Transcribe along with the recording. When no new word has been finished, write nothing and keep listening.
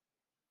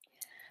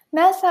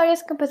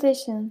Mass-audience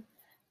composition.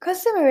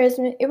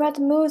 Consumerism is what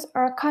moves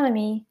our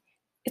economy.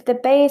 It's the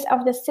base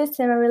of the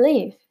system we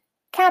live.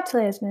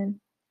 Capitalism.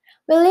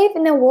 We live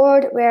in a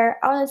world where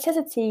all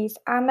necessities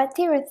are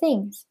material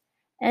things,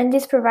 and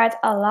this provides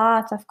a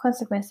lot of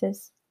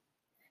consequences.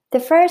 The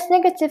first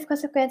negative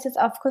consequences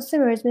of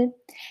consumerism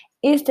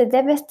is the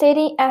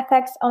devastating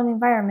effects on the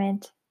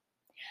environment.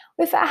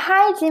 With a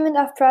high demand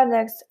of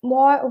products,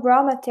 more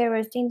raw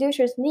materials the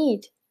industries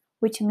need,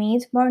 which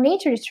means more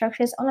nature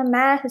destructions on a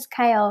mass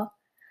scale.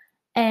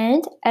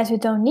 And as we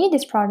don't need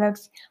these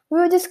products,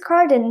 we will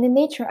discard them in the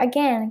nature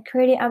again,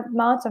 creating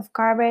amounts of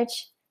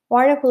garbage,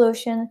 water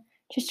pollution,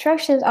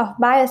 destructions of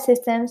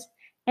biosystems,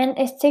 and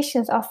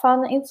extinctions of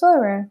fauna and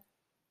flora.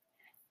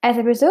 As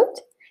a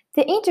result,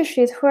 the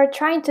industries who are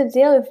trying to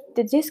deal with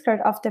the discard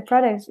of the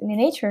products in the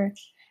nature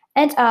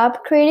end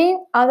up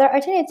creating other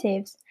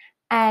alternatives,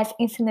 as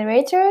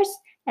incinerators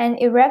and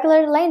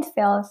irregular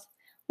landfills,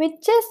 which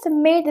just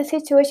made the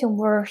situation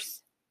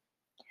worse.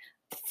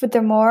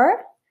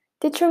 Furthermore,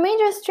 the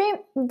tremendous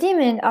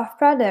demand of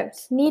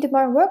products need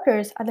more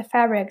workers at the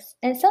fabrics,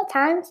 and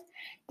sometimes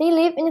they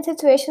live in a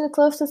situation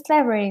close to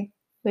slavery,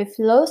 with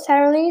low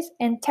salaries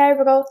and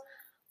terrible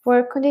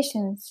work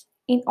conditions,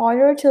 in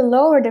order to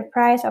lower the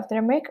price of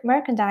their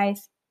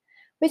merchandise.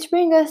 Which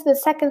brings us to the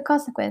second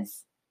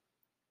consequence,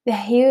 the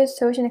huge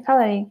social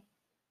inequality.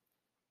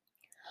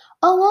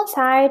 On one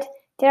side,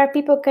 there are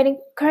people getting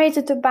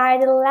crazy to buy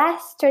the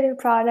last sturdy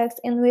products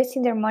and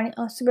wasting their money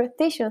on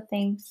superficial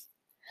things.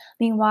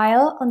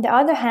 Meanwhile, on the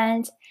other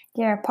hand,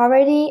 there are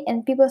poverty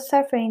and people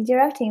suffering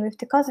directly with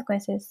the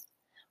consequences.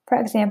 For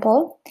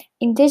example,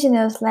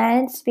 indigenous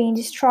lands being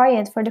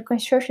destroyed for the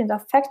construction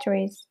of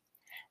factories,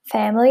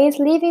 families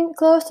living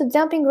close to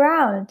dumping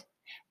ground,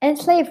 and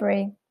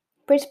slavery,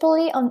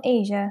 principally on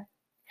Asia.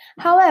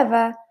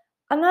 However,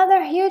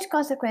 another huge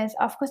consequence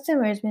of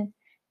consumerism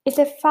is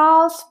the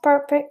false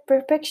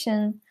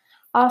perception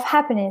of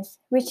happiness,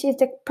 which is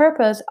the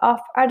purpose of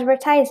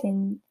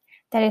advertising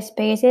that is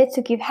based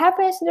to give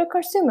happiness to the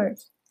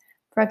consumers.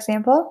 For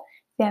example,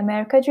 the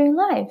America Dream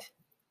Life.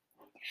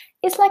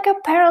 It's like a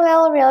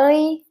parallel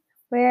reality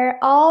where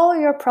all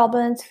your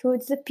problems would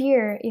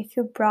disappear if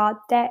you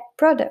bought that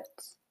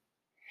product.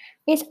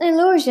 It's an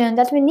illusion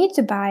that we need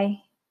to buy.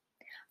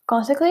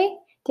 Consequently,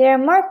 there are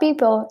more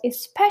people,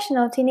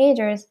 especially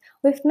teenagers,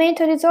 with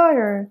mental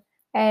disorder,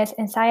 as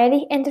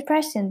anxiety and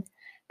depression,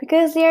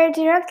 because they are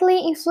directly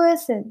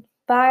influenced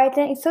by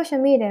the social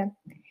media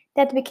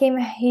that became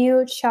a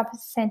huge shopping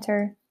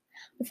center,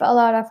 with a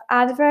lot of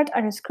adverts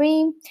on the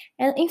screen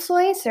and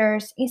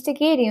influencers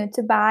instigating you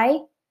to buy.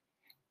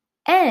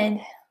 And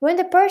when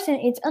the person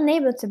is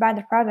unable to buy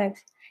the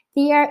product,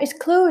 they are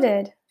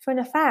excluded from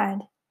the fad.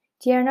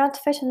 They are not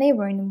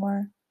fashionable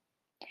anymore.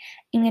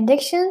 In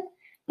addition,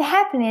 the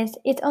happiness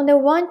is on the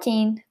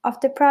wanting of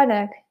the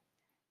product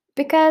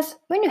because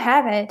when you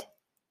have it,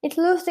 it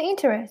loses the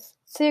interest,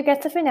 so you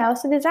get something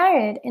else to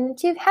desire it and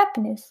achieve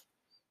happiness.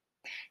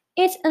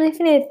 It's an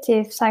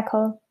infinitive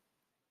cycle.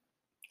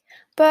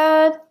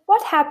 But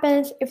what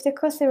happens if the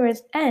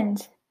consumerism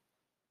ends?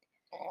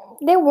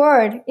 The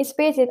world is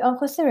based on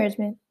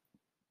consumerism,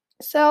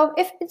 so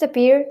if it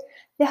disappears,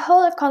 the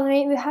whole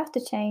economy will have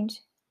to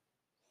change.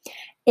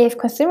 If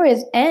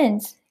consumerism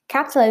ends,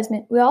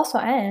 capitalism will also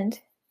end.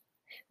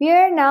 We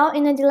are now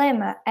in a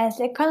dilemma, as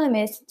the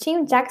economist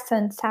Jim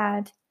Jackson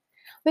said.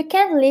 We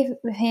can't live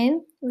with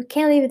him, we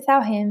can't live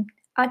without him.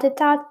 At the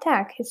thought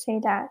attack, he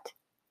said that.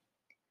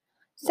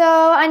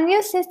 So a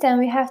new system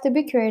will have to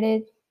be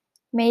created.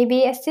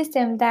 Maybe a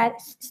system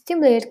that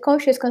stimulates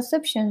conscious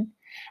consumption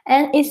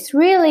and is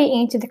really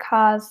into the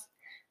cause.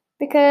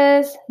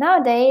 Because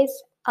nowadays,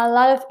 a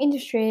lot of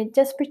industry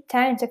just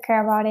pretend to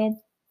care about it.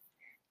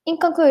 In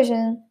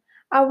conclusion,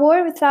 a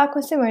world without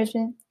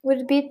consumerism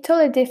would be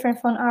totally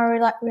different from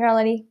our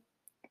reality,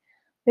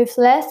 with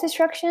less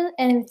destruction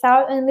and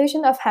without an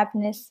illusion of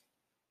happiness.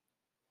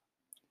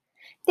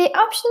 The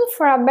option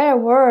for a better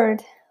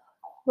world,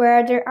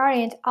 where there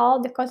aren't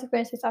all the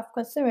consequences of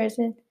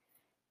consumerism,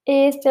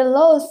 is the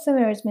low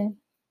consumerism.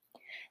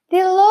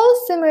 The low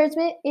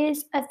consumerism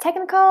is a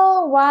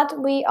technical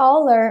what we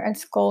all learn at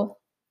school: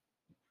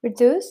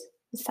 reduce,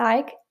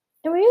 recycle,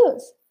 and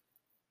reuse.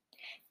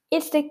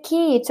 It's the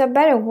key to a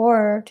better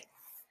world.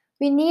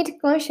 We need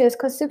conscious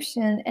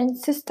consumption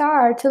and to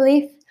start to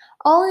live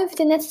only with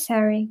the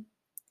necessary.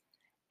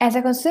 As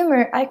a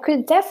consumer, I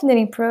could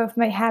definitely improve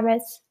my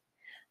habits.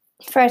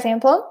 For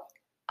example,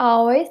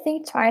 always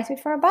think twice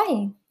before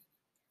buying.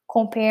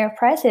 Compare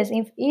prices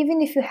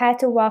even if you had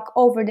to walk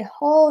over the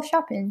whole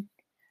shopping.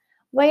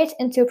 Wait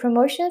until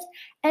promotions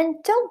and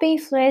don't be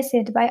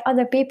influenced by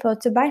other people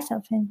to buy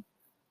something.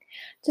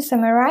 To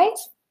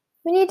summarize,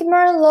 we need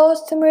more low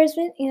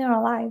consumerism in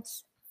our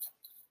lives.